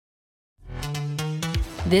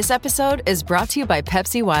This episode is brought to you by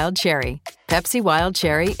Pepsi Wild Cherry. Pepsi Wild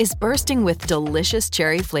Cherry is bursting with delicious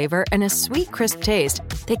cherry flavor and a sweet, crisp taste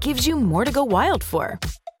that gives you more to go wild for.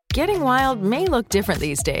 Getting wild may look different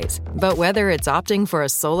these days, but whether it's opting for a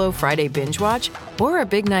solo Friday binge watch or a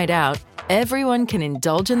big night out, everyone can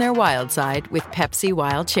indulge in their wild side with Pepsi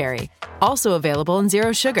Wild Cherry. Also available in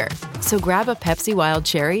Zero Sugar. So grab a Pepsi Wild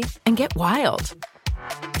Cherry and get wild.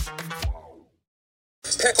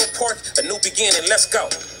 Petco Park, a new beginning, let's go.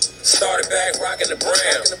 Started back rocking the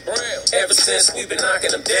brown. Ever since we've been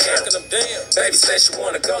knocking them down. Baby said she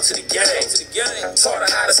wanna go to the game. Taught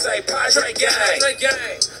her how to say Padre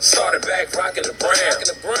gang. Started back rocking the brown.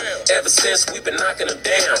 Ever since we've been knocking them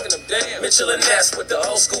down. Mitchell and Ness with the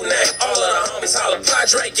old school name. All of the homies holler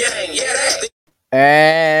Padre gang. Yeah, they.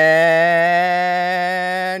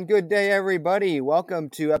 And good day, everybody. Welcome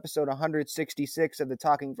to episode 166 of the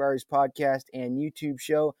Talking Friars podcast and YouTube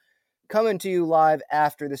show. Coming to you live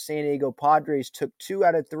after the San Diego Padres took 2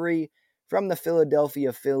 out of 3 from the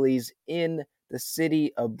Philadelphia Phillies in the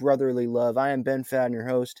city of brotherly love. I am Ben Fadden, your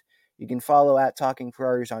host. You can follow at Talking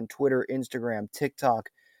Friars on Twitter, Instagram, TikTok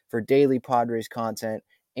for daily Padres content,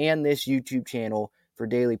 and this YouTube channel for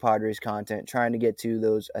daily Padres content, trying to get to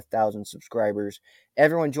those 1,000 subscribers.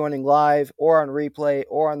 Everyone joining live or on replay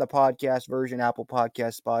or on the podcast version, Apple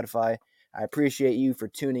Podcasts, Spotify, I appreciate you for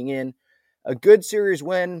tuning in. A good series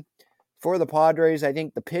win for the Padres. I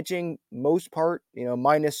think the pitching, most part,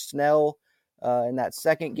 minus Snell in that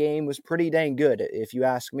second game, was pretty dang good, if you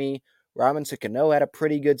ask me. Robinson Cano had a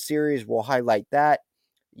pretty good series. We'll highlight that.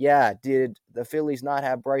 Yeah, did the Phillies not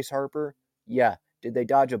have Bryce Harper? Yeah. Did they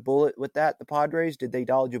dodge a bullet with that, the Padres? Did they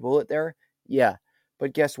dodge a bullet there? Yeah.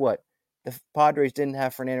 But guess what? The Padres didn't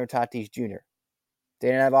have Fernando Tatis Jr. They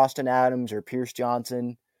didn't have Austin Adams or Pierce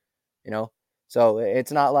Johnson, So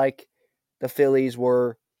it's not like the Phillies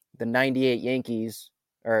were the 98 Yankees,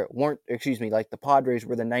 like the Padres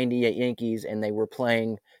were the 98 Yankees and they were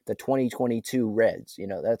playing the 2022 Reds.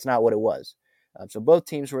 That's not what it was. So both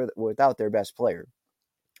teams were without their best player.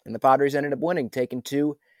 And the Padres ended up winning, taking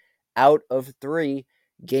 2 out of 3.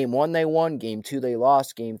 Game 1 they won, Game 2 they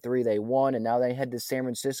lost, Game 3 they won, and now they head to San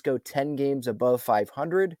Francisco 10 games above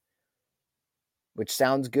 500, which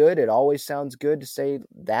sounds good. It always sounds good to say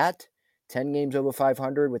that. 10 games over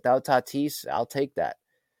 500 without Tatis, I'll take that.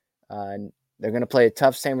 And they're going to play a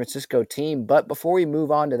tough San Francisco team. But before we move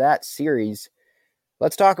on to that series,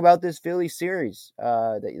 let's talk about this Phillies series.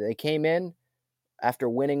 They came in after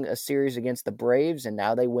winning a series against the Braves, and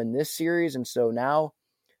now they win this series, and so now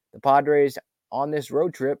the Padres on this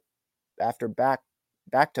road trip, after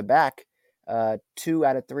back-to-back 2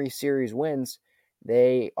 out of 3 series wins,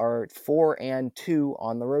 they are 4-2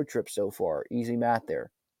 on the road trip so far. Easy math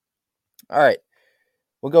there. All right,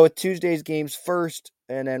 we'll go with Tuesday's games first,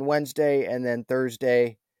 and then Wednesday, and then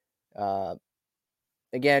Thursday.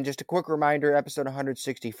 Again, just a quick reminder, episode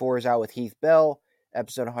 164 is out with Heath Bell.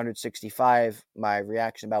 Episode 165, my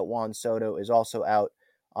reaction about Juan Soto, is also out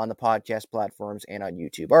on the podcast platforms and on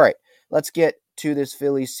YouTube. All right, let's get to this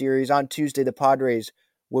Phillies series. On Tuesday, the Padres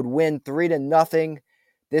would win 3-0.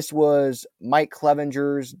 This was Mike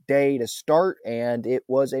Clevenger's day to start, and it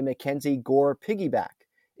was a Mackenzie Gore piggyback.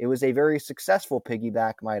 It was a very successful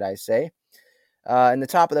piggyback, might I say. In the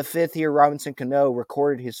top of the 5th here, Robinson Cano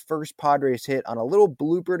recorded his first Padres hit on a little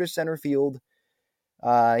blooper to center field.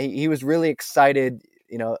 He was really excited,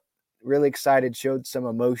 showed some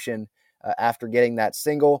emotion after getting that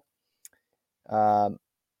single. And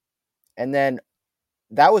then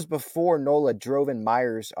that was before Nola drove in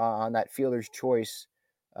Myers on that fielder's choice.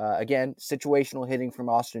 Again, situational hitting from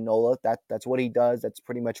Austin Nola. That's what he does. That's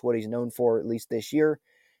pretty much what he's known for, at least this year.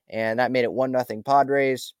 And that made it 1-0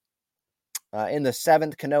 Padres. In the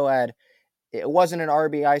 7th, Cano it wasn't an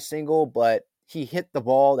RBI single, but he hit the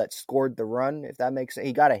ball that scored the run, if that makes sense.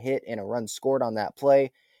 He got a hit and a run scored on that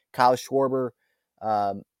play. Kyle Schwarber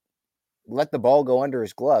let the ball go under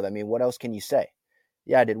his glove. I mean, what else can you say?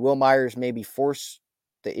 Yeah, did Will Myers maybe force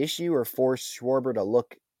the issue or force Schwarber to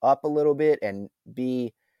look up a little bit and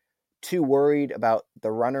be too worried about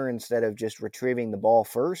the runner instead of just retrieving the ball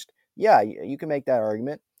first? Yeah, you can make that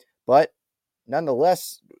argument. But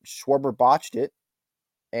nonetheless, Schwarber botched it,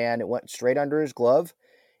 and it went straight under his glove.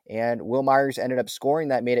 And Will Myers ended up scoring.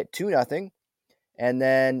 That made it 2-0. And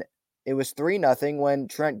then it was 3-0 when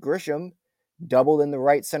Trent Grisham doubled in the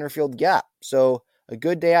right center field gap. So a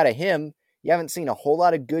good day out of him. You haven't seen a whole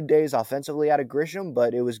lot of good days offensively out of Grisham,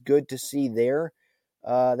 but it was good to see there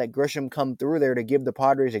that Grisham come through there to give the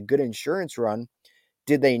Padres a good insurance run.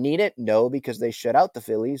 Did they need it? No, because they shut out the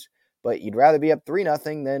Phillies. But you'd rather be up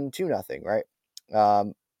 3-0 than 2-0, right?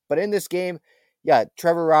 But in this game, yeah,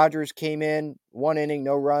 Trevor Rogers came in, 1 inning,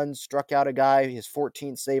 no runs, struck out a guy, his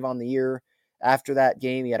 14th save on the year. After that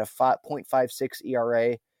game, he had a 5.56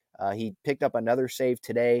 ERA. He picked up another save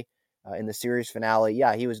today in the series finale.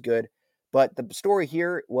 Yeah, he was good. But the story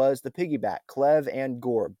here was the piggyback, Clev and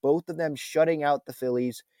Gore, both of them shutting out the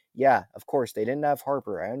Phillies. Yeah, of course, they didn't have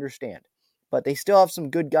Harper, I understand. But they still have some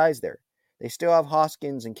good guys there. They still have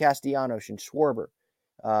Hoskins and Castellanos and Schwarber.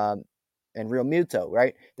 And Realmuto,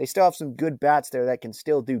 right? They still have some good bats there that can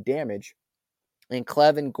still do damage. And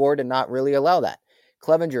Clev and Gore did not really allow that.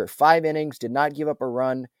 Clevenger, 5 innings, did not give up a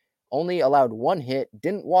run, only allowed 1 hit,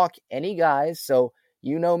 didn't walk any guys. So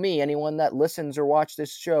you know me, anyone that listens or watch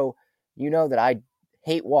this show, you know that I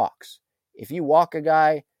hate walks. If you walk a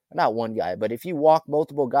guy, not one guy, but if you walk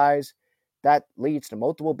multiple guys, that leads to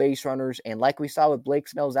multiple base runners. And like we saw with Blake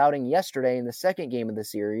Snell's outing yesterday in the second game of the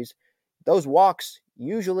series, those walks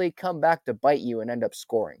usually come back to bite you and end up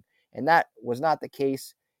scoring. And that was not the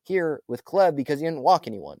case here with Clev because he didn't walk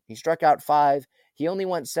anyone. He struck out 5. He only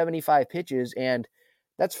went 75 pitches, and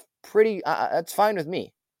that's that's fine with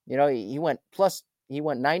me. You know, he went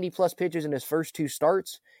 90 plus pitches in his first 2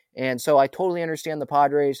 starts, and so I totally understand the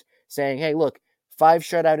Padres saying, "Hey, look, 5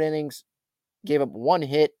 shutout innings, gave up 1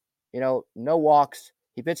 hit, no walks.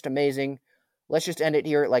 He pitched amazing. Let's just end it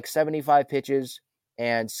here at like 75 pitches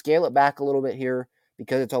and scale it back a little bit here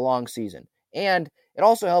because it's a long season." And it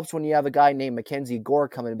also helps when you have a guy named Mackenzie Gore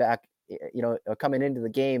coming back, coming into the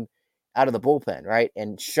game out of the bullpen, right?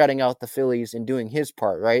 And shutting out the Phillies and doing his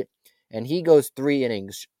part, right? And he goes 3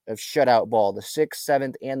 innings of shutout ball, the 6th,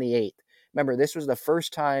 7th, and the 8th. Remember, this was the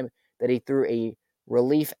first time that he threw a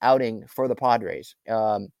relief outing for the Padres.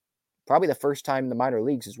 Probably the first time in the minor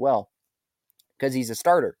leagues as well, because he's a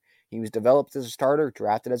starter. He was developed as a starter,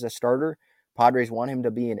 drafted as a starter. Padres want him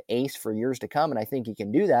to be an ace for years to come, and I think he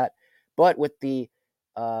can do that. But with the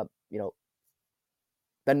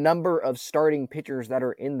number of starting pitchers that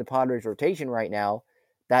are in the Padres rotation right now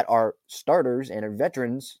that are starters and are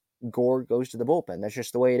veterans, Gore goes to the bullpen. That's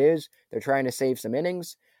just the way it is. They're trying to save some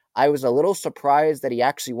innings. I was a little surprised that he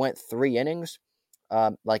actually went 3 innings,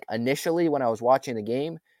 initially when I was watching the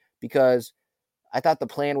game, because I thought the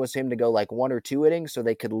plan was him to go like 1 or 2 innings so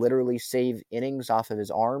they could literally save innings off of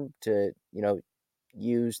his arm to,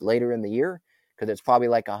 use later in the year, because it's probably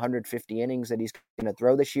like 150 innings that he's going to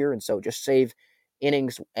throw this year. And so just save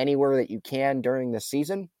innings anywhere that you can during the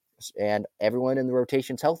season, and everyone in the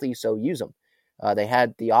rotation's healthy, so use them. They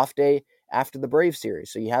had the off day after the Braves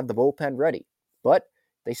series, so you have the bullpen ready. But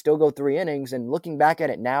they still go 3 innings, and looking back at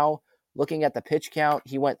it now, looking at the pitch count,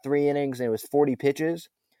 he went 3 innings and it was 40 pitches.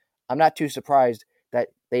 I'm not too surprised that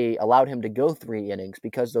they allowed him to go 3 innings,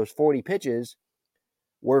 because those 40 pitches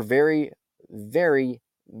were very, very,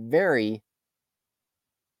 very,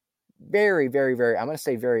 very, very, very, I'm going to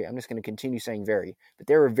say very, I'm just going to continue saying very, but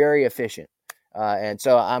they were very efficient. And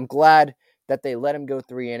so I'm glad that they let him go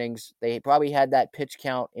 3 innings. They probably had that pitch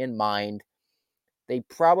count in mind. They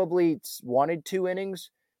probably wanted 2 innings,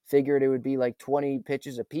 figured it would be like 20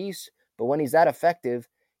 pitches apiece. But when he's that effective,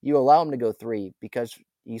 you allow him to go 3, because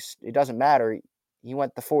it doesn't matter. He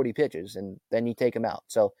went the 40 pitches, and then you take him out.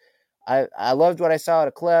 So I loved what I saw out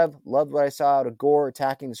of Clev, loved what I saw out of Gore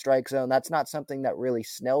attacking the strike zone. That's not something that really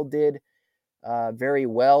Snell did very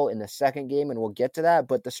well in the second game, and we'll get to that.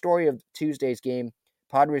 But the story of Tuesday's game,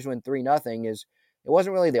 Padres win 3-0, is it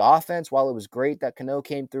wasn't really the offense. While it was great that Cano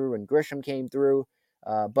came through and Grisham came through,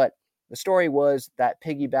 but the story was that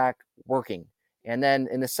piggyback working. And then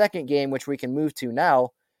in the second game, which we can move to now,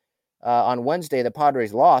 on Wednesday, the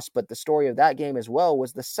Padres lost, but the story of that game as well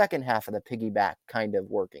was the second half of the piggyback kind of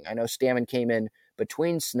working. I know Stammen came in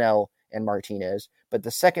between Snell and Martinez, but the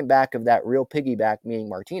second back of that real piggyback, meaning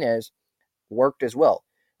Martinez, worked as well.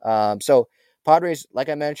 So Padres, like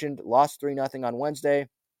I mentioned, lost 3-0 on Wednesday.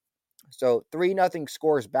 So 3-0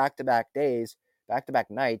 scores back-to-back days, back-to-back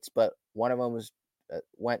nights, but one of them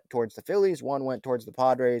went towards the Phillies, one went towards the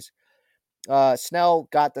Padres. Snell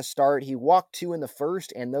got the start. He walked 2 in the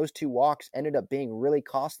first, and those 2 walks ended up being really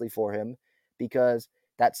costly for him, because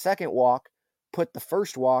that second walk put the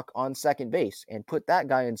first walk on second base and put that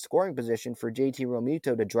guy in scoring position for JT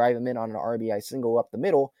Realmuto to drive him in on an RBI single up the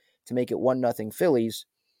middle to make it 1-0 Phillies.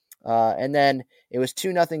 And then it was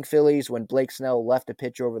 2-0 Phillies when Blake Snell left a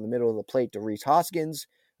pitch over the middle of the plate to Rhys Hoskins.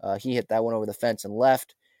 He hit that one over the fence and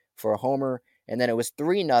left for a homer. And then it was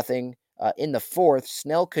 3-0 in the fourth.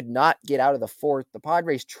 Snell could not get out of the fourth. The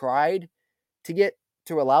Padres tried to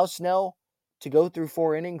allow Snell to go through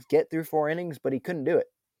 4 innings, get through 4 innings, but he couldn't do it.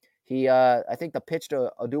 He, I think the pitch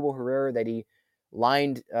to Odubel Herrera that he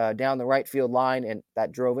lined down the right field line, and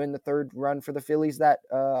that drove in the third run for the Phillies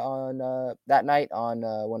on that night on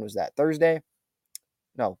when was that? Thursday.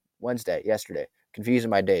 No, Wednesday, yesterday. Confusing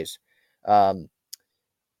my days.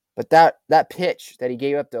 But that pitch that he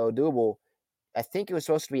gave up to Odubel, I think it was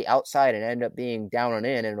supposed to be outside and ended up being down and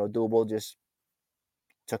in, and Odubel just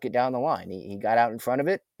took it down the line. He got out in front of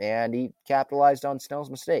it, and he capitalized on Snell's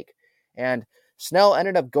mistake. And Snell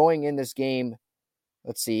ended up going in this game.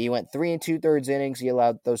 Let's see, he went 3 2/3 innings. He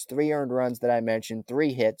allowed those 3 earned runs that I mentioned,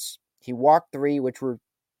 3 hits. He walked 3, which were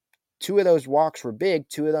 2 of those walks were big.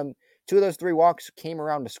 2 of those 3 walks came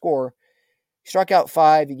around to score. He struck out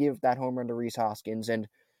 5. He gave that home run to Rhys Hoskins. And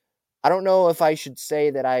I don't know if I should say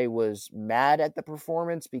that I was mad at the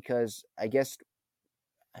performance because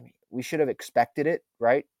we should have expected it,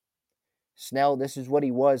 right? Snell, this is what he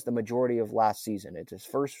was the majority of last season. It's his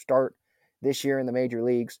first start this year in the major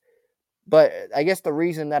leagues. But I guess the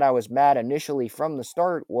reason that I was mad initially from the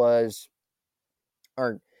start was,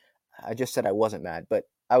 or I just said I wasn't mad, but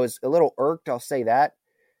I was a little irked, I'll say that,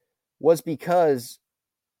 was because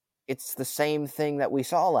it's the same thing that we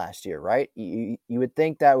saw last year, right? You would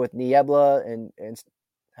think that with Niebla and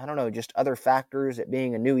I don't know, just other factors, it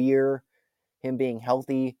being a new year, him being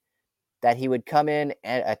healthy, that he would come in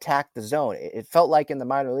and attack the zone. It felt like in the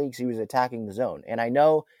minor leagues he was attacking the zone. And I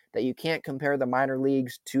know that you can't compare the minor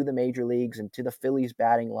leagues to the major leagues and to the Phillies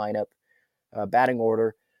batting lineup, batting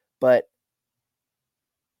order, but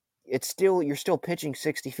you're still pitching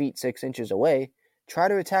 60 feet, 6 inches away. Try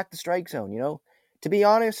to attack the strike zone, To be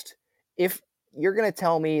honest, if you're going to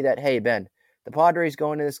tell me that, hey, Ben, the Padres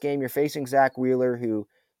go into this game, you're facing Zach Wheeler, who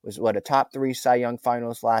was, a top 3 Cy Young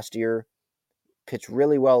finalist last year, pitched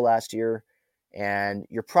really well last year, and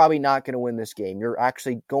you're probably not going to win this game. You're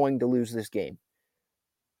actually going to lose this game.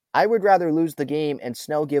 I would rather lose the game and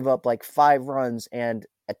Snell give up like 5 runs and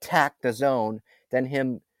attack the zone than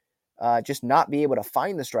him just not be able to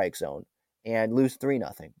find the strike zone and lose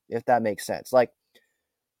 3-0, if that makes sense. Like,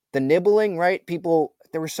 the nibbling, right?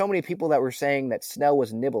 There were so many people that were saying that Snell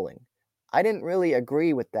was nibbling. I didn't really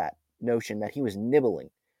agree with that notion that he was nibbling.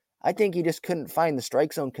 I think he just couldn't find the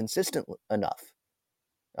strike zone consistently enough.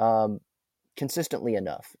 Like,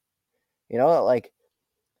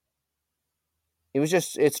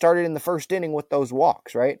 it started in the first inning with those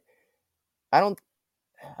walks, right?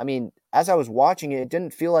 As I was watching it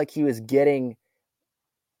didn't feel like he was getting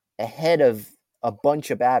ahead of a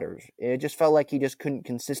bunch of batters. It just felt like he just couldn't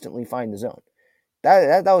consistently find the zone.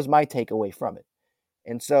 That was my takeaway from it.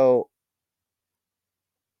 And so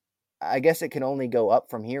I guess it can only go up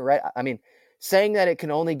from here, right? Saying that it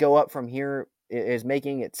can only go up from here is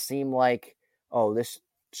making it seem like, oh, this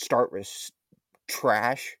start was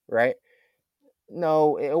trash, right?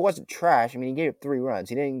 No, it wasn't trash. He gave up 3 runs.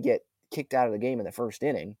 He didn't get kicked out of the game in the first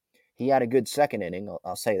inning. He had a good second inning,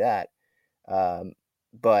 I'll say that.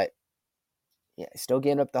 But yeah, still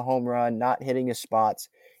getting up the home run, not hitting his spots.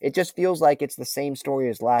 It just feels like it's the same story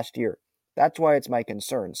as last year. That's why it's my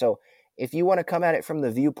concern. So if you want to come at it from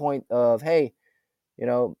the viewpoint of, hey,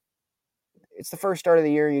 it's the first start of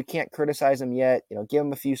the year, you can't criticize him yet, give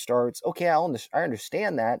him a few starts. Okay, I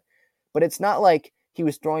understand that, but it's not like he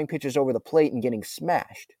was throwing pitches over the plate and getting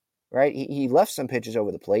smashed, right? He left some pitches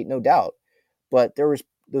over the plate, no doubt, but there was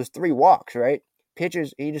those 3 walks, right?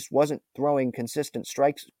 Pitches, he just wasn't throwing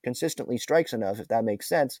consistently strikes enough, if that makes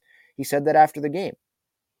sense. He said that after the game.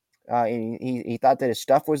 He thought that his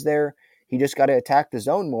stuff was there. He just got to attack the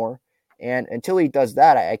zone more. And until he does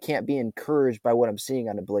that, I can't be encouraged by what I'm seeing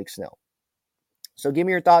on the Blake Snell. So give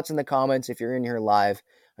me your thoughts in the comments if you're in here live.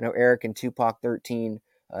 I know Eric and Tupac13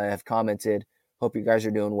 have commented. Hope you guys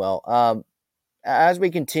are doing well. As we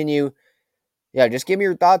continue, just give me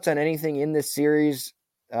your thoughts on anything in this series.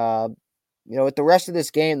 With the rest of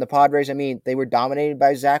this game, the Padres, they were dominated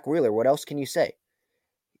by Zach Wheeler. What else can you say?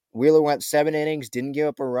 Wheeler went 7 innings, didn't give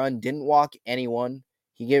up a run, didn't walk anyone.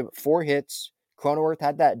 He gave up 4 hits. Cronenworth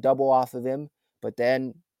had that double off of him, but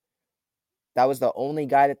then that was the only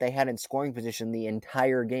guy that they had in scoring position the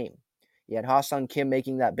entire game. You had Ha-Seong Kim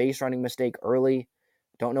making that base running mistake early.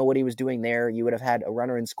 Don't know what he was doing there. You would have had a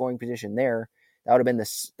runner in scoring position there. That would have been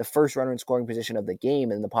the first runner in scoring position of the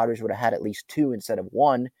game, and the Padres would have had at least 2 instead of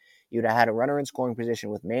 1. You'd have had a runner in scoring position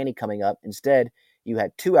with Manny coming up. Instead, you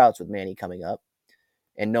had 2 outs with Manny coming up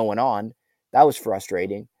and no one on. That was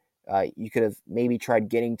frustrating. You could have maybe tried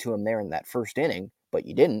getting to him there in that first inning, but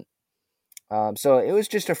you didn't. So it was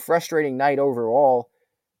just a frustrating night overall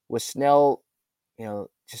with Snell,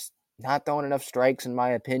 just not throwing enough strikes in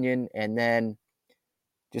my opinion, and then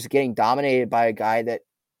just getting dominated by a guy that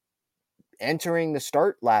entering the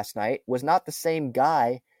start last night was not the same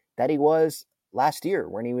guy that he was last year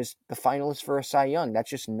when he was the finalist for a Cy Young. That's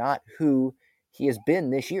just not who he has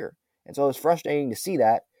been this year. And so it was frustrating to see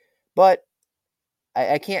that. But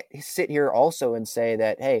I can't sit here also and say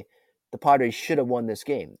that, hey, the Padres should have won this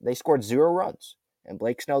game. They scored 0 runs, and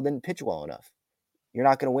Blake Snell didn't pitch well enough. You're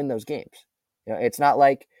not going to win those games. It's not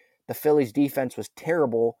like the Phillies defense was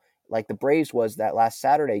terrible like the Braves was that last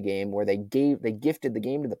Saturday game where they gifted the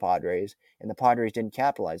game to the Padres and the Padres didn't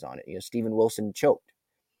capitalize on it. Steven Wilson choked.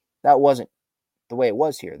 That wasn't the way it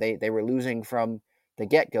was here. They were losing from the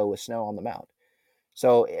get-go with Snell on the mound.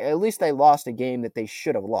 So at least they lost a game that they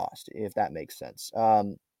should have lost, if that makes sense.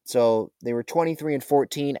 So they were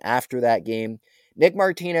 23-14 after that game. Nick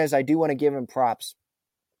Martinez, I do want to give him props.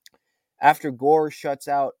 After Gore shuts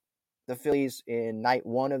out the Phillies in night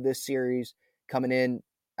 1 of this series, coming in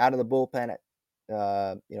out of the bullpen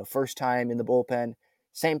at first time in the bullpen.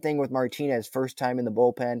 Same thing with Martinez, first time in the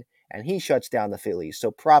bullpen, and he shuts down the Phillies. So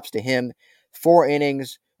props to him. 4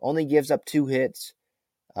 innings, only gives up 2 hits.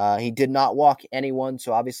 He did not walk anyone,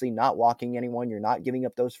 so obviously not walking anyone, you're not giving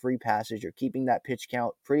up those free passes. You're keeping that pitch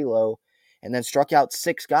count pretty low, and then struck out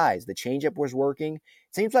 6 guys. The changeup was working.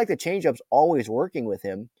 It seems like the changeup's always working with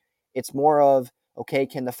him. It's more of, okay,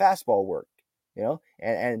 can the fastball work?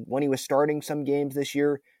 And when he was starting some games this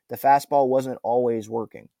year, the fastball wasn't always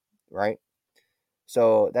working, right?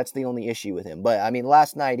 So that's the only issue with him. But, I mean,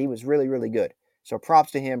 last night he was really, really good. So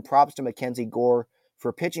props to him. Props to Mackenzie Gore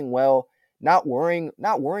for pitching well, not worrying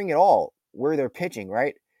at all where they're pitching,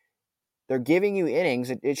 right? They're giving you innings.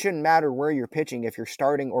 It shouldn't matter where you're pitching if you're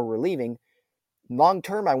starting or relieving. Long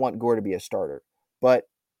term, I want Gore to be a starter. But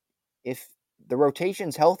if the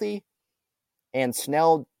rotation's healthy and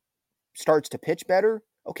Snell starts to pitch better,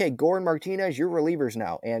 okay, Gore and Martinez, you're relievers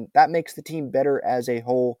now. And that makes the team better as a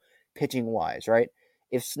whole pitching-wise, right?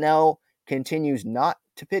 If Snell continues not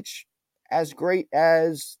to pitch as great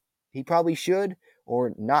as he probably should,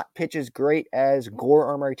 or not pitch as great as Gore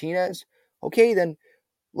or Martinez, okay, then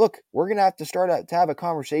look, we're going to have to start to have a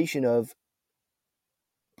conversation of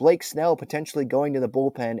Blake Snell potentially going to the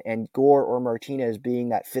bullpen and Gore or Martinez being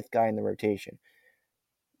that 5th guy in the rotation.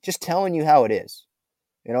 Just telling you how it is.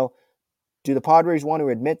 Do the Padres want to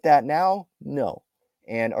admit that now? No.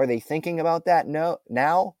 And are they thinking about that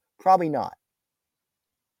now? Probably not.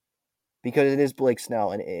 Because it is Blake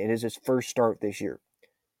Snell, and it is his first start this year.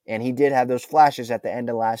 And he did have those flashes at the end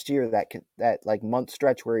of last year, that like month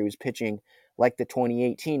stretch where he was pitching like the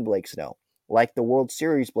 2018 Blake Snell, like the World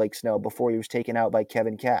Series Blake Snell before he was taken out by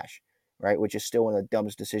Kevin Cash, right? Which is still one of the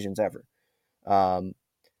dumbest decisions ever.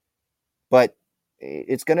 But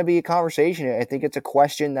it's going to be a conversation. I think it's a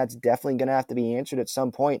question that's definitely going to have to be answered at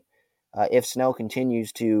some point if Snell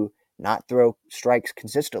continues to not throw strikes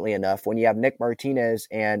consistently enough. When you have Nick Martinez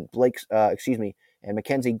and and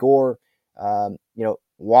Mackenzie Gore,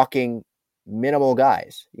 walking minimal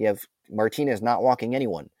guys. You have Martinez not walking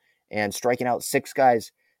anyone and striking out 6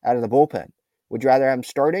 guys out of the bullpen. Would you rather have him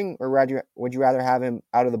starting, or would you rather have him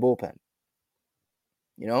out of the bullpen?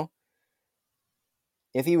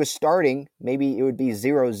 If he was starting, maybe it would be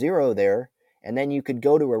 0-0 there, and then you could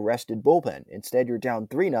go to a rested bullpen. Instead, you're down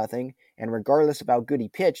 3-0, and regardless of how good he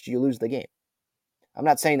pitched, you lose the game. I'm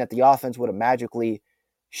not saying that the offense would have magically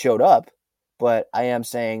showed up, but I am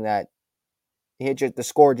saying that the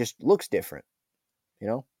score just looks different,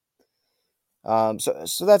 So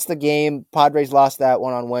that's the game. Padres lost that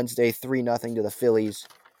one on Wednesday, 3-0 to the Phillies.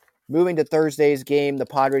 Moving to Thursday's game, the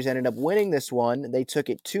Padres ended up winning this one. They took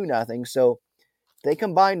it 2-0, so they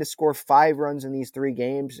combined to score 5 runs in these 3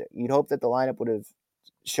 games. You'd hope that the lineup would have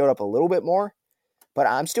showed up a little bit more, but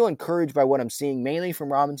I'm still encouraged by what I'm seeing, mainly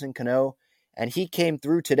from Robinson Cano, and he came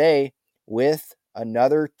through today with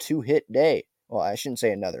another 2-hit day. Well, I shouldn't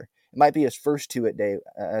say another. It might be his first 2-hit day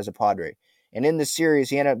as a Padre. And in this series,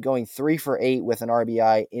 he ended up going 3 for 8 with an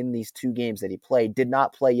RBI in these 2 games that he played. Did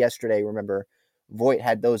not play yesterday. Remember, Voit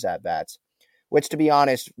had those at-bats, which, to be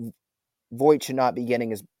honest, Voit should not be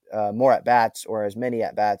getting as more at-bats or as many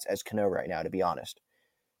at-bats as Cano right now, to be honest.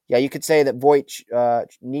 Yeah, you could say that Voit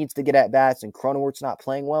needs to get at-bats and Cronenworth's not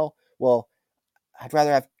playing well. Well, I'd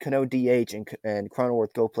rather have Cano DH and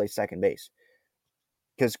Cronenworth go play second base.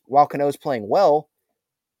 Because while Cano's playing well,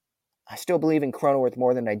 I still believe in Cronenworth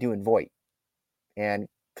more than I do in Voit. And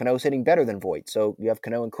Cano's hitting better than Voit, so you have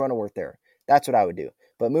Cano and Cronenworth there. That's what I would do.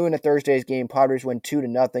 But moving to Thursday's game, Padres win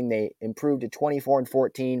 2-0. They improved to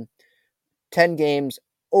 24-14. 10 games,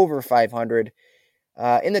 over 500.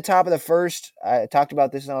 In the top of the first, I talked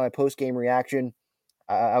about this on my post-game reaction.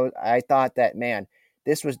 I thought that, man,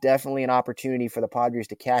 this was definitely an opportunity for the Padres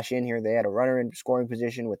to cash in here. They had a runner in scoring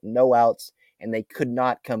position with no outs, and they could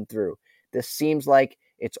not come through. This seems like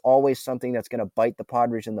it's always something that's going to bite the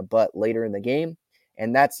Padres in the butt later in the game,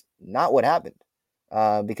 and that's not what happened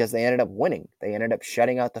because they ended up winning. They ended up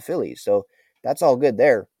shutting out the Phillies, so that's all good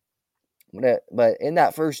there. But in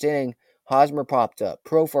that first inning, Hosmer popped up.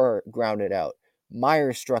 Profar grounded out.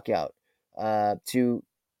 Myers struck out to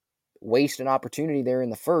waste an opportunity there in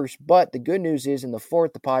the first. But the good news is in the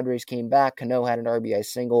fourth, the Padres came back. Cano had an RBI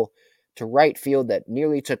single to right field that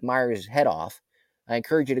nearly took Myers' head off. I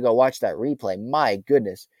encourage you to go watch that replay. My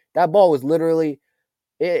goodness. That ball was literally,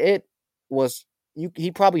 it was,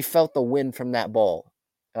 he probably felt the wind from that ball.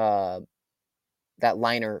 That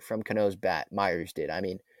liner from Cano's bat, Myers did. I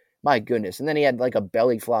mean, my goodness. And then he had like a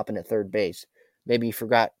belly flop into third base. Maybe he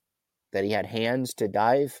forgot that he had hands to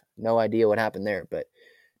dive. No idea what happened there. But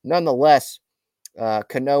nonetheless,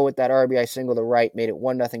 Cano with that RBI single to right made it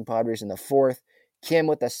 1-0 Padres in the fourth. Kim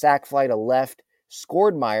with a sac fly to left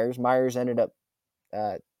scored Myers. Myers ended up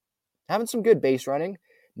having some good base running,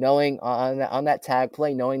 knowing on that tag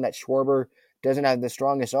play, knowing that Schwarber doesn't have the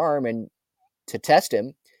strongest arm and to test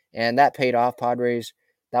him. And that paid off. Padres,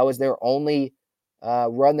 that was their only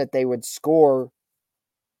run that they would score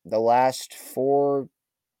the last 4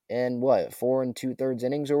 2/3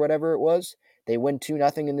 innings or whatever it was. They win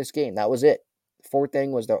 2-0 in this game. That was it. Fourth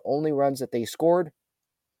inning was their only runs that they scored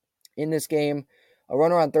in this game. A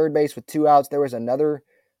runner on third base with 2 outs. There was another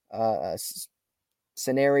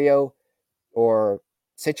scenario or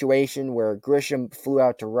situation where Grisham flew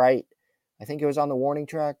out to right. I think it was on the warning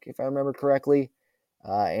track, if I remember correctly.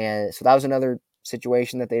 And so that was another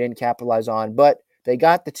situation that they didn't capitalize on. But they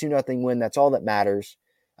got the 2-0 win. That's all that matters.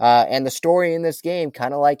 And the story in this game,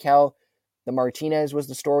 kind of like how the Martinez was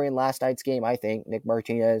the story in last night's game, I think, Nick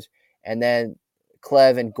Martinez, and then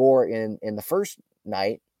Clev and Gore in the first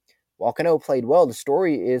night. While Cano played well, the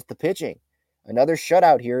story is the pitching. Another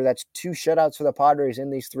shutout here. That's 2 shutouts for the Padres in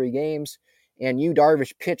these 3 games. And Yu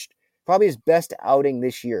Darvish pitched probably his best outing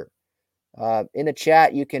this year. In the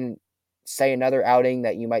chat, you can say another outing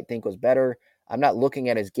that you might think was better. I'm not looking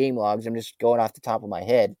at his game logs. I'm just going off the top of my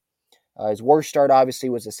head. His worst start, obviously,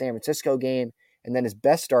 was the San Francisco game. And then his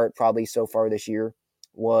best start, probably so far this year,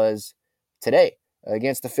 was today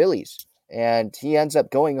against the Phillies. And he ends up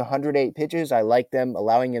going 108 pitches. I like them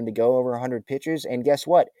allowing him to go over 100 pitches. And guess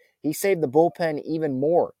what? He saved the bullpen even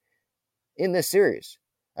more in this series.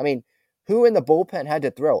 I mean, who in the bullpen had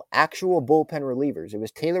to throw? Actual bullpen relievers. It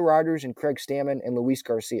was Taylor Rogers and Craig Stammen and Luis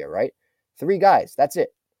Garcia, right? 3 guys. That's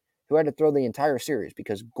it. Who had to throw the entire series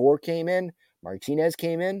because Gore came in, Martinez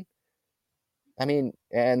came in. I mean,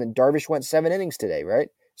 and then Darvish went 7 innings today, right?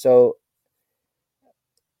 So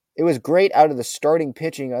it was great out of the starting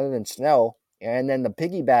pitching other than Snell and then the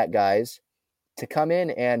piggyback guys to come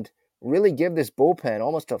in and really give this bullpen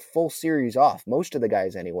almost a full series off, most of the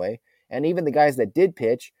guys anyway. And even the guys that did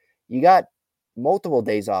pitch, you got multiple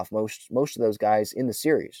days off, most of those guys in the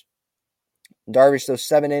series. Darvish, those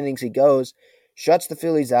 7 innings he goes, shuts the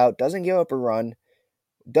Phillies out, doesn't give up a run,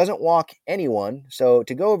 doesn't walk anyone. So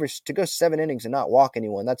to go 7 innings and not walk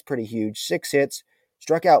anyone, that's pretty huge. 6 hits,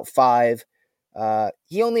 struck out 5.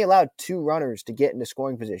 He only allowed 2 runners to get into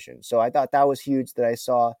scoring position. So I thought that was huge that I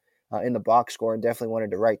saw in the box score and definitely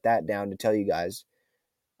wanted to write that down to tell you guys.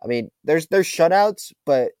 I mean, there's shutouts,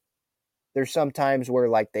 but there's some times where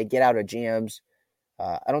like they get out of jams.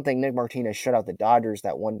 I don't think Nick Martinez shut out the Dodgers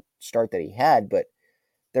that one start that he had, but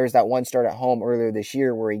there's that one start at home earlier this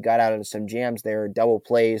year where he got out of some jams there, double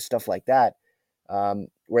plays, stuff like that,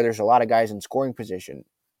 where there's a lot of guys in scoring position.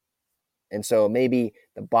 And so maybe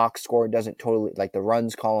the box score doesn't totally, like the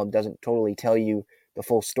runs column doesn't totally tell you the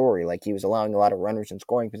full story. Like he was allowing a lot of runners in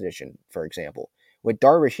scoring position, for example. With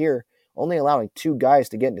Darvish here, only allowing 2 guys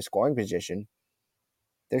to get into scoring position,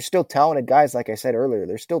 there's still talented guys, like I said earlier.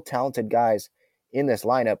 There's still talented guys in this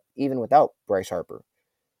lineup, even without Bryce Harper.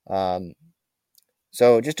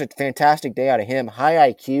 So just a fantastic day out of him.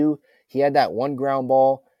 High IQ. He had that one ground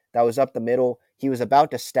ball that was up the middle. He was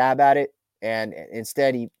about to stab at it, and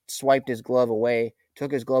instead he swiped his glove away,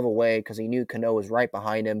 took his glove away because he knew Cano was right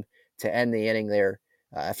behind him to end the inning there.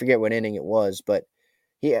 I forget what inning it was, but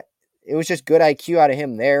it was just good IQ out of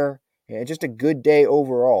him there. And just a good day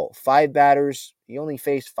overall. 5 batters. He only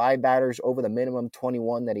faced 5 batters over the minimum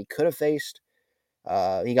 21 that he could have faced.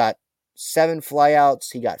 He got 7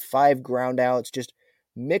 flyouts. He got 5 groundouts. Just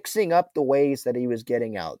mixing up the ways that he was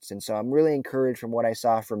getting outs. And so I'm really encouraged from what I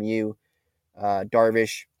saw from you,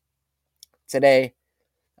 Darvish, today.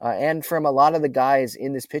 And from a lot of the guys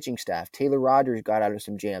in this pitching staff. Taylor Rogers got out of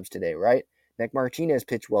some jams today, right? Nick Martinez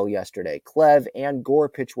pitched well yesterday. Clev and Gore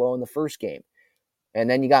pitched well in the first game. And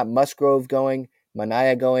then you got Musgrove going,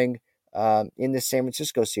 Manaea going in the San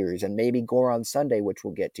Francisco series, and maybe Gore on Sunday, which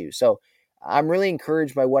we'll get to. So I'm really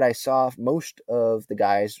encouraged by what I saw most of the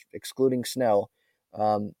guys, excluding Snell,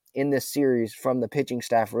 in this series from the pitching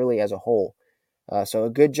staff really as a whole. So a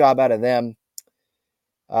good job out of them.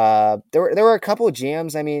 There were a couple of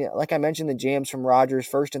jams. I mean, like I mentioned, the jams from Rogers,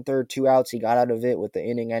 first and third, 2 outs. He got out of it with the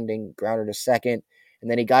inning-ending grounder to second, and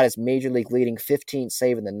then he got his major league leading 15th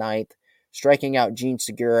save in the ninth, striking out Gene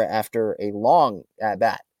Segura after a long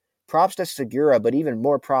at-bat. Props to Segura, but even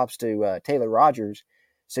more props to Taylor Rogers.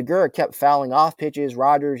 Segura kept fouling off pitches.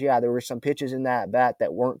 Rogers, there were some pitches in that bat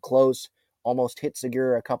that weren't close, almost hit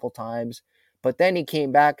Segura a couple times, but then he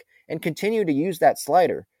came back and continued to use that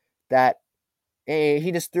slider that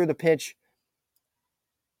he just threw the pitch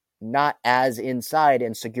not as inside,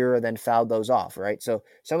 and Segura then fouled those off, right? So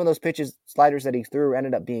some of those sliders that he threw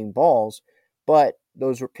ended up being balls, but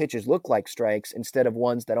those pitches looked like strikes instead of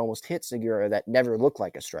ones that almost hit Segura that never looked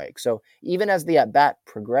like a strike. So even as the at-bat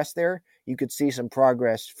progressed there, you could see some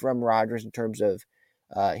progress from Rogers in terms of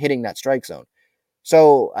hitting that strike zone.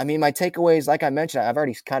 So, I mean, my takeaways, like I mentioned, I've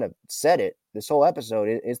already kind of said it this whole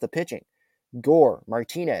episode, is the pitching. Gore,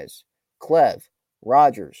 Martinez, Clev,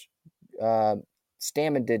 Rogers,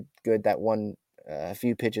 Stammen did good that one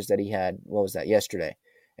few pitches that he had, yesterday.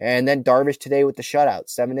 And then Darvish today with the shutout,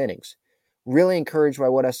 7 innings. Really encouraged by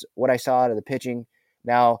what I saw out of the pitching.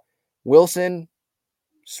 Now, Wilson,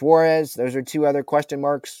 Suarez, those are 2 other question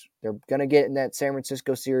marks. They're going to get in that San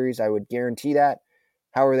Francisco series. I would guarantee that.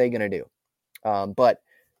 How are they going to do? But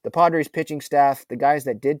the Padres pitching staff, the guys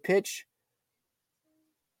that did pitch,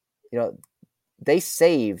 they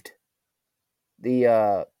saved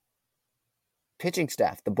the pitching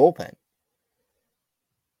staff, the bullpen.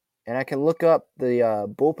 And I can look up the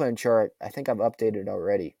bullpen chart. I think I've updated it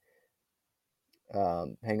already.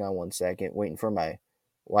 Hang on one second. Waiting for my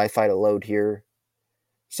Wi-Fi to load here.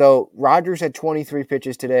 So Rogers had 23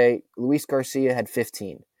 pitches today. Luis Garcia had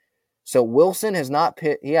 15. So Wilson has not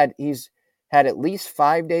pitched. He's had at least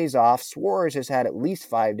 5 days off. Suarez has had at least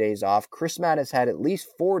 5 days off. Chris Matt has had at least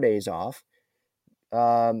 4 days off.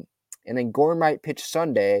 And then Gore might pitch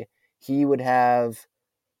Sunday. He would have,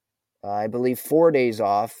 I believe, 4 days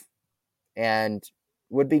off and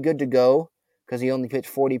would be good to go because he only pitched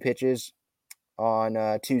 40 pitches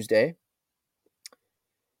on Tuesday.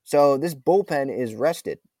 So this bullpen is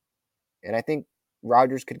rested. And I think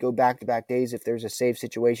Rogers could go back-to-back days if there's a save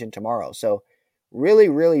situation tomorrow. So really,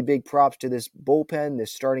 really big props to this bullpen,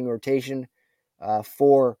 this starting rotation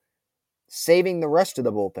for saving the rest of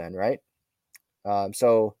the bullpen, right?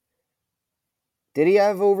 So did he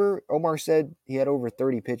have Omar said he had over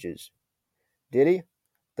 30 pitches. Did he?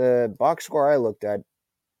 The box score I looked at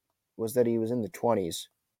was that he was in the 20s.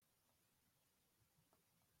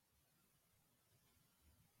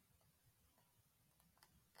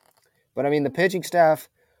 But, I mean, the pitching staff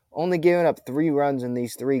only giving up 3 runs in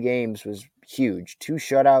these 3 games was huge. 2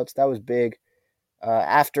 shutouts, that was big.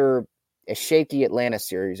 After a shaky Atlanta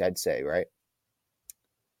series, I'd say, right?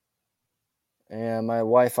 And my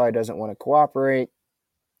Wi-Fi doesn't want to cooperate.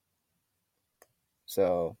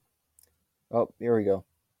 So, here we go.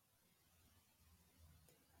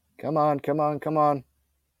 Come on.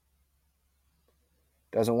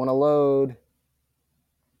 Doesn't want to load.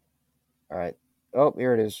 All right.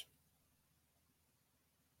 Here it is.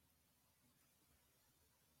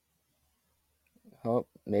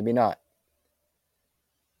 Maybe not.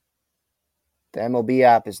 The MLB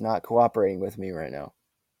app is not cooperating with me right now.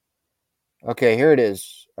 Okay, here it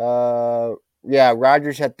is.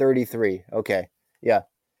 Rogers had 33. Okay. Yeah.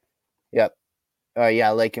 Yep.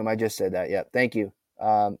 Lakem, I just said that. Yep. Thank you.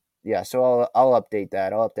 So I'll update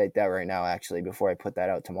that. I'll update that right now, actually, before I put that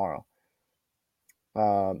out tomorrow.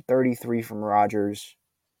 33 from Rogers.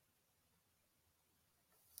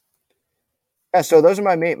 Yeah, so those are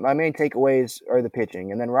my main takeaways are the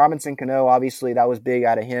pitching. And then Robinson Cano, obviously, that was big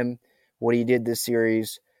out of him, what he did this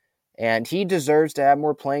series. And he deserves to have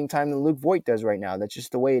more playing time than Luke Voit does right now. That's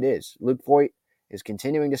just the way it is. Luke Voit is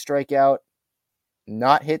continuing to strike out,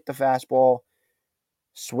 not hit the fastball,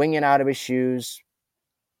 swinging out of his shoes.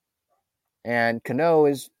 And Cano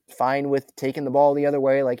is fine with taking the ball the other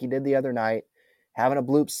way like he did the other night, having a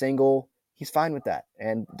bloop single. He's fine with that,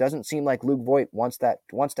 and doesn't seem like Luke Voit wants to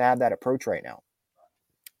have that approach right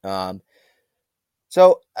now.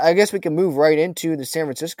 So I guess we can move right into the San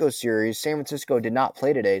Francisco series. San Francisco did not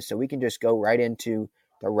play today, so we can just go right into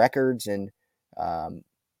the records and the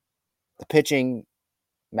pitching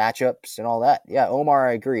matchups and all that. Yeah, Omar,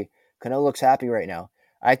 I agree. Cano looks happy right now.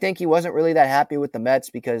 I think he wasn't really that happy with the Mets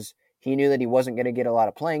because he knew that he wasn't going to get a lot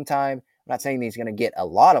of playing time. I'm not saying that he's going to get a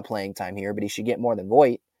lot of playing time here, but he should get more than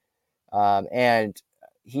Voit. And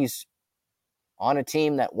he's on a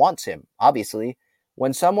team that wants him, obviously.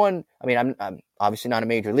 When someone, I'm obviously not a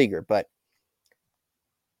major leaguer, but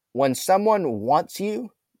when someone wants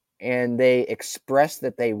you and they express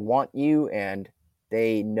that they want you and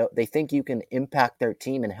they think you can impact their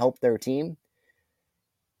team and help their team,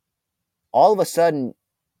 all of a sudden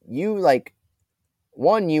you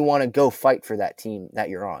you want to go fight for that team that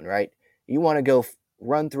you're on, right? You want to go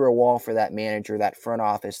run through a wall for that manager, that front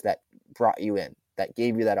office that brought you in, that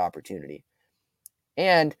gave you that opportunity.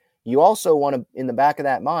 And you also want to, in the back of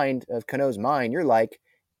that mind, of Cano's mind, you're like,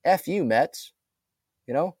 F you, Mets.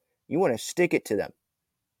 You want to stick it to them.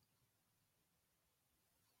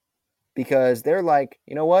 Because they're like,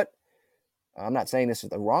 you know what? I'm not saying this is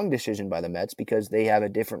the wrong decision by the Mets because they have a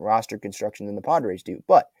different roster construction than the Padres do.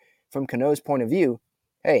 But from Cano's point of view,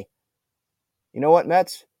 hey, you know what,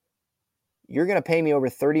 Mets? You're going to pay me over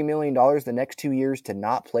 $30 million the next 2 years to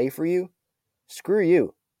not play for you? Screw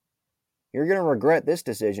you. You're going to regret this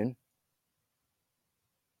decision.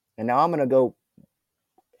 And now I'm going to go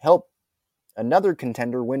help another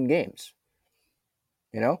contender win games.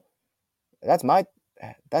 That's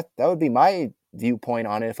that would be my viewpoint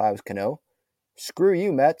on it if I was Cano. Screw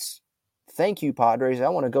you, Mets. Thank you, Padres. I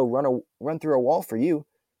want to go run through a wall for you.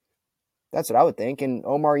 That's what I would think. And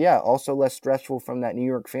Omar, yeah, also less stressful from that New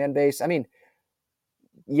York fan base. I mean,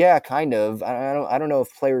 yeah, kind of. I don't know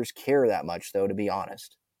if players care that much, though, to be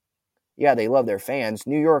honest. Yeah, they love their fans.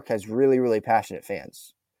 New York has really, really passionate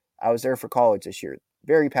fans. I was there for college this year.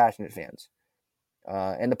 Very passionate fans.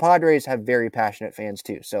 And the Padres have very passionate fans,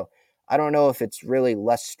 too. So I don't know if it's really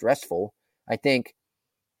less stressful. I think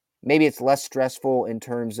maybe it's less stressful in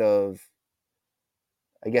terms of,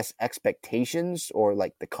 I guess, expectations or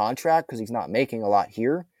like the contract because he's not making a lot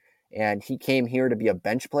here. And he came here to be a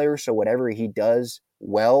bench player. So whatever he does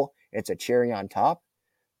well, it's a cherry on top.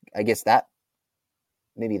 I guess that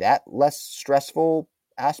maybe that less stressful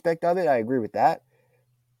aspect of it. I agree with that.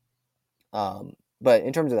 But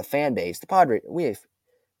in terms of the fan base, the Padres,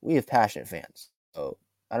 we have passionate fans. So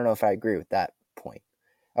I don't know if I agree with that point.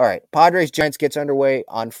 All right, Padres-Giants gets underway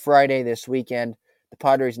on Friday this weekend. The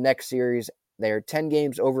Padres' next series, they are 10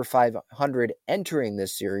 games over 500 entering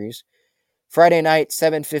this series. Friday night,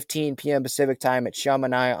 7:15 p.m. Pacific time at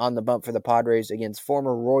Chamonix on the bump for the Padres against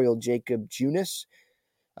former Royal Jacob Junis.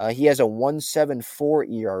 He has a 1.74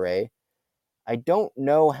 ERA. I don't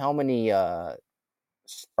know how many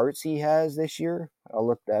starts he has this year. I'll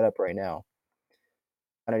look that up right now.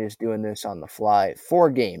 I'm just doing this on the fly. 4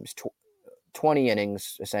 games, 20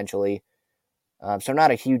 innings, essentially. So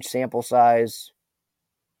not a huge sample size.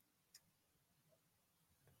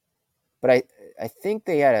 But I think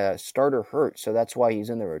they had a starter hurt, so that's why he's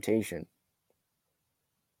in the rotation.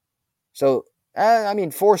 So,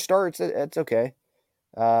 4 starts, that's okay.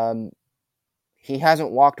 He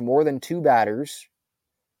hasn't walked more than 2 batters,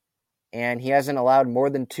 and he hasn't allowed more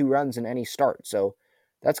than 2 runs in any start. So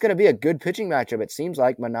that's going to be a good pitching matchup, it seems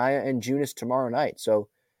like, Manaea and Junis tomorrow night. So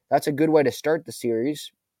that's a good way to start the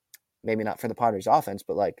series. Maybe not for the Padres offense,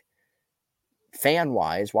 but like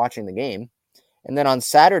fan-wise, watching the game. And then on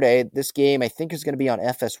Saturday, this game I think is going to be on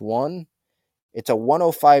FS1. It's a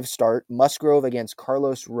 1:05 start. Musgrove against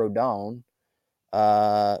Carlos Rodon.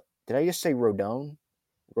 Did I just say Rodon?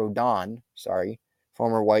 Rodon, sorry,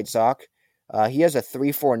 former White Sox. He has a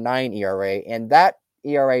 3.49 ERA, and that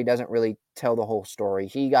ERA doesn't really tell the whole story.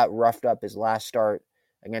 He got roughed up his last start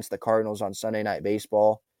against the Cardinals on Sunday Night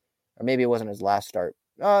Baseball. Or maybe it wasn't his last start.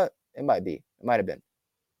 It might be. It might have been.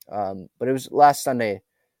 But it was last Sunday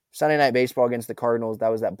Night Baseball against the Cardinals.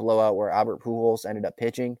 That was that blowout where Albert Pujols ended up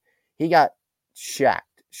pitching. He got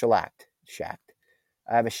shellacked.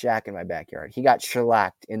 I have a shack in my backyard. He got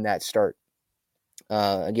shellacked in that start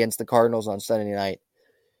against the Cardinals on Sunday night.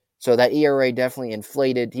 So that ERA definitely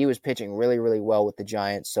inflated. He was pitching really, really well with the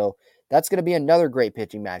Giants. So that's going to be another great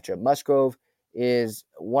pitching matchup. Musgrove is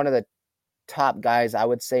one of the top guys, I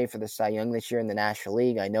would say, for the Cy Young this year in the National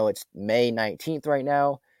League. I know it's May 19th right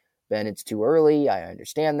now. Ben, it's too early. I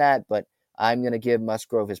understand that, but I'm going to give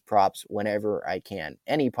Musgrove his props whenever I can.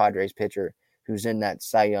 Any Padres pitcher who's in that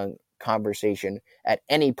Cy Young conversation at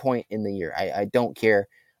any point in the year. I don't care.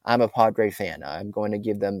 I'm a Padre fan. I'm going to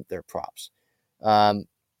give them their props.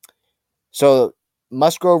 So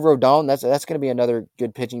Musgrove Rodon, that's going to be another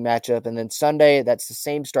good pitching matchup. And then Sunday, that's the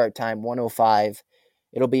same start time, 1:05.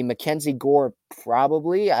 It'll be Mackenzie Gore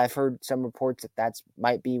probably. I've heard some reports that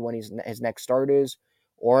might be when his next start is,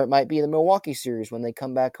 or it might be the Milwaukee series when they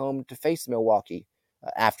come back home to face Milwaukee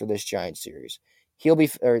after this Giants series.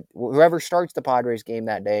 Whoever starts the Padres game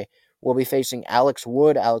that day will be facing Alex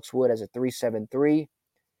Wood. Alex Wood has a 3.73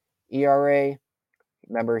 ERA.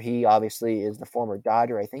 Remember, he obviously is the former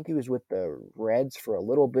Dodger. I think he was with the Reds for a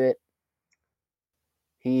little bit.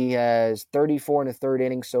 He has 34 1/3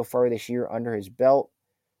 innings so far this year under his belt.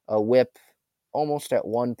 A whip almost at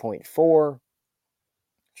 1.4.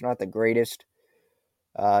 It's not the greatest.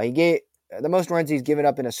 He gave the most runs he's given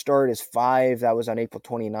up in a start is 5. That was on April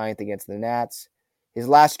 29th against the Nats. His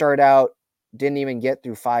last start out didn't even get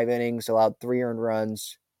through 5 innings, allowed 3 earned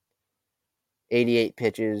runs, 88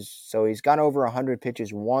 pitches. So he's gone over 100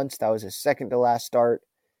 pitches once. That was his second to last start.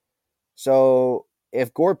 So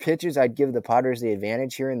if Gore pitches, I'd give the Padres the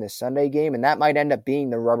advantage here in this Sunday game, and that might end up being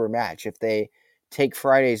the rubber match if they take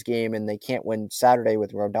Friday's game and they can't win Saturday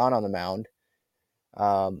with Rodon on the mound.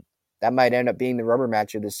 That might end up being the rubber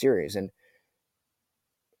match of this series. And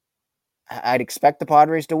I'd expect the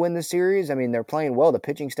Padres to win this series. I mean, they're playing well. The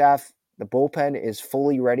pitching staff, the bullpen is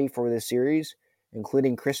fully ready for this series,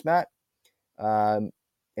 including Chris Matt. And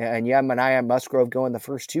yeah, Manaea Musgrove going the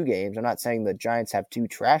first 2 games. I'm not saying the Giants have 2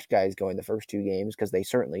 trash guys going the first 2 games, because they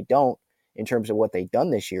certainly don't in terms of what they've done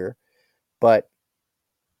this year. But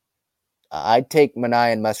I'd take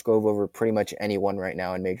Manaea and Musgrove over pretty much anyone right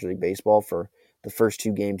now in Major League Baseball for the first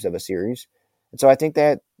 2 games of a series. And so I think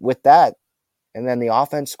that with that, and then the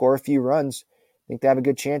offense score a few runs, I think they have a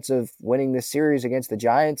good chance of winning this series against the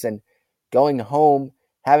Giants and going home,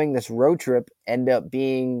 having this road trip end up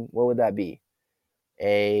being, what would that be?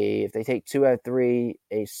 If they take 2 out of 3,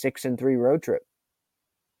 a 6-3 road trip.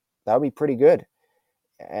 That would be pretty good.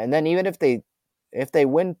 And then even if they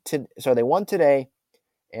win so they won today,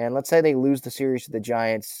 and let's say they lose the series to the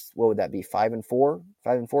Giants, what would that be? 5-4?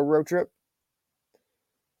 5-4 road trip?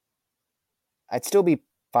 I'd still be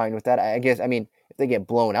fine with that. I guess, I mean, if they get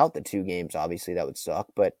blown out the 2 games, obviously that would suck.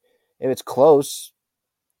 But if it's close,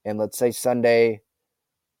 and let's say Sunday,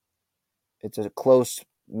 it's a close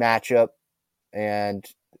matchup, and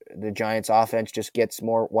the Giants offense just gets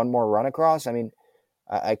one more run across, I mean,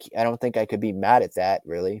 I don't think I could be mad at that,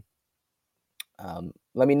 really.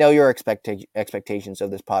 Let me know your expectations of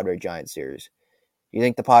this Padres-Giants series. Do you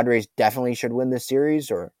think the Padres definitely should win this series,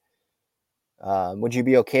 or would you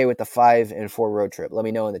be okay with the 5-4 road trip? Let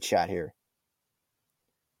me know in the chat here.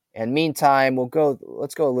 And meantime,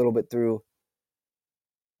 let's go a little bit through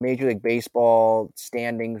Major League Baseball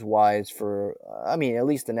standings-wise for, at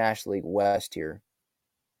least the National League West here.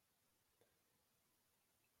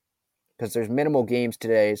 Because there's minimal games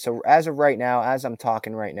today. So as of right now, as I'm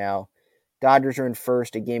talking right now, Dodgers are in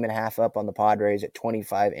first, a game and a half up on the Padres at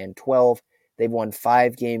 25-12. They've won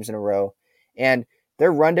 5 games in a row. And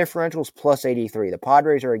their run differential is plus 83. The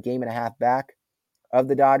Padres are a game and a half back of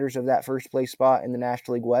the Dodgers of that first place spot in the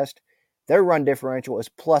National League West. Their run differential is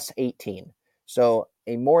plus 18. So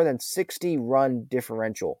a more than 60 run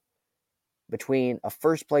differential between a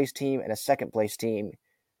first place team and a second place team.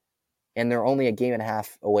 And they're only a game and a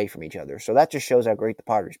half away from each other. So that just shows how great the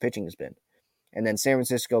Padres pitching has been. And then San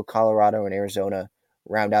Francisco, Colorado, and Arizona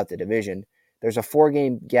round out the division. There's a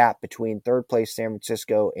 4-game gap between third place San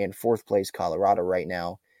Francisco and fourth place Colorado right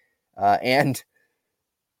now. And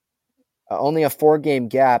only a 4-game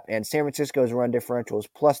gap, and San Francisco's run differential is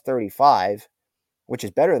plus 35, which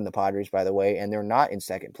is better than the Padres, by the way, and they're not in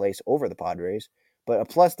second place over the Padres. But a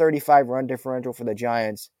plus 35 run differential for the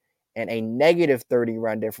Giants and a negative 30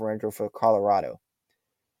 run differential for Colorado.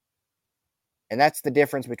 And that's the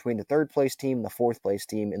difference between the third place team and the fourth place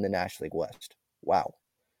team in the National League West. Wow.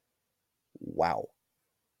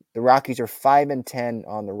 The Rockies are 5-10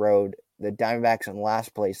 on the road. The Diamondbacks in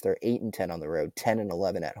last place, they're 8-10 on the road,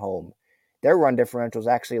 10-11 at home. Their run differential is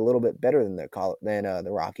actually a little bit better than the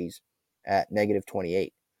Rockies at negative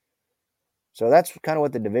 28. So that's kind of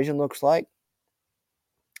what the division looks like.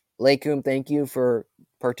 Lakum, thank you for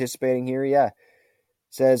participating here. Yeah.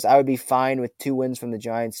 Says, I would be fine with 2 wins from the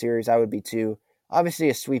Giants series. I would be too. Obviously,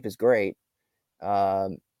 a sweep is great.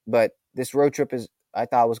 But this road trip I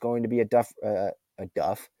thought was going to be a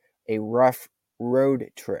rough road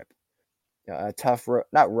trip. A tough road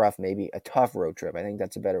trip. I think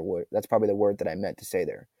that's a better word. That's probably the word that I meant to say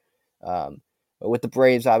there. But with the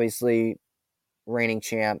Braves, obviously, reigning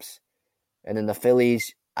champs. And then the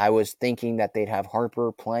Phillies, I was thinking that they'd have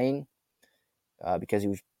Harper playing because he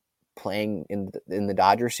was playing in the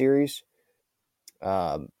Dodger series.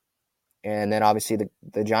 And then obviously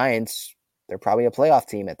the Giants, they're probably a playoff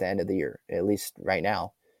team at the end of the year, at least right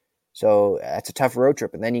now. So that's a tough road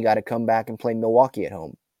trip. And then you got to come back and play Milwaukee at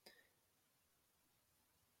home.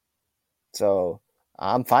 So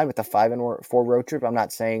I'm fine with the 5-4 road trip. I'm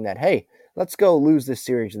not saying that, hey, let's go lose this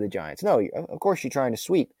series to the Giants. No, of course you're trying to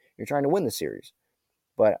sweep. You're trying to win the series.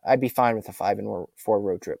 But I'd be fine with a 5-4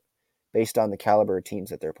 road trip based on the caliber of teams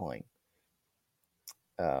that they're playing.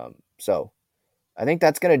 So I think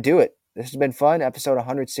that's going to do it. This has been fun. Episode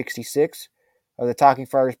 166 of the Talking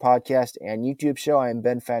Friars podcast and YouTube show. I am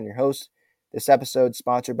Ben Fan, your host. This episode is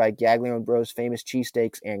sponsored by Gaglione Bros Famous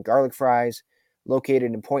Cheesesteaks and Garlic Fries,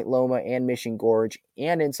 located in Point Loma and Mission Gorge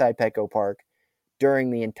and inside Petco Park.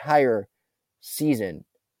 during the entire season.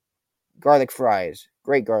 Garlic fries,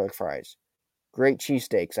 great garlic fries. Great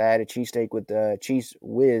cheesesteaks. I had a cheesesteak with the cheese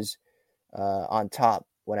whiz on top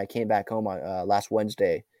when I came back home on last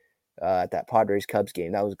Wednesday at that Padres-Cubs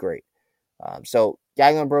game. That was great. So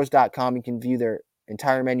GaglonBros.com, you can view their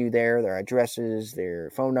entire menu there, their addresses,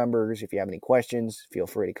 their phone numbers. If you have any questions, feel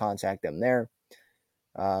free to contact them there.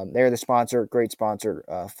 They're the sponsor, great sponsor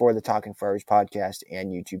for the Talking Friars podcast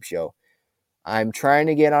and YouTube show. I'm trying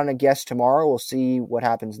to get on a guest tomorrow. We'll see what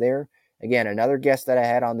happens there. Again, another guest that I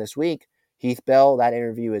had on this week, Heath Bell. That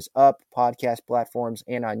interview is up, podcast platforms,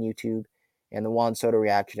 and on YouTube. And the Juan Soto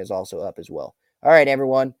reaction is also up as well. All right,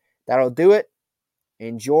 everyone. That'll do it.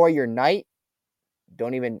 Enjoy your night.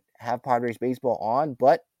 Don't even have Padres baseball on,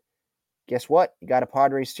 but guess what? You got a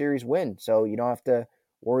Padres series win, so you don't have to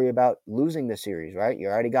worry about losing the series, right? You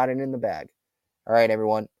already got it in the bag. All right,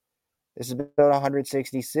 everyone. This is episode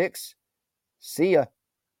 166. See ya.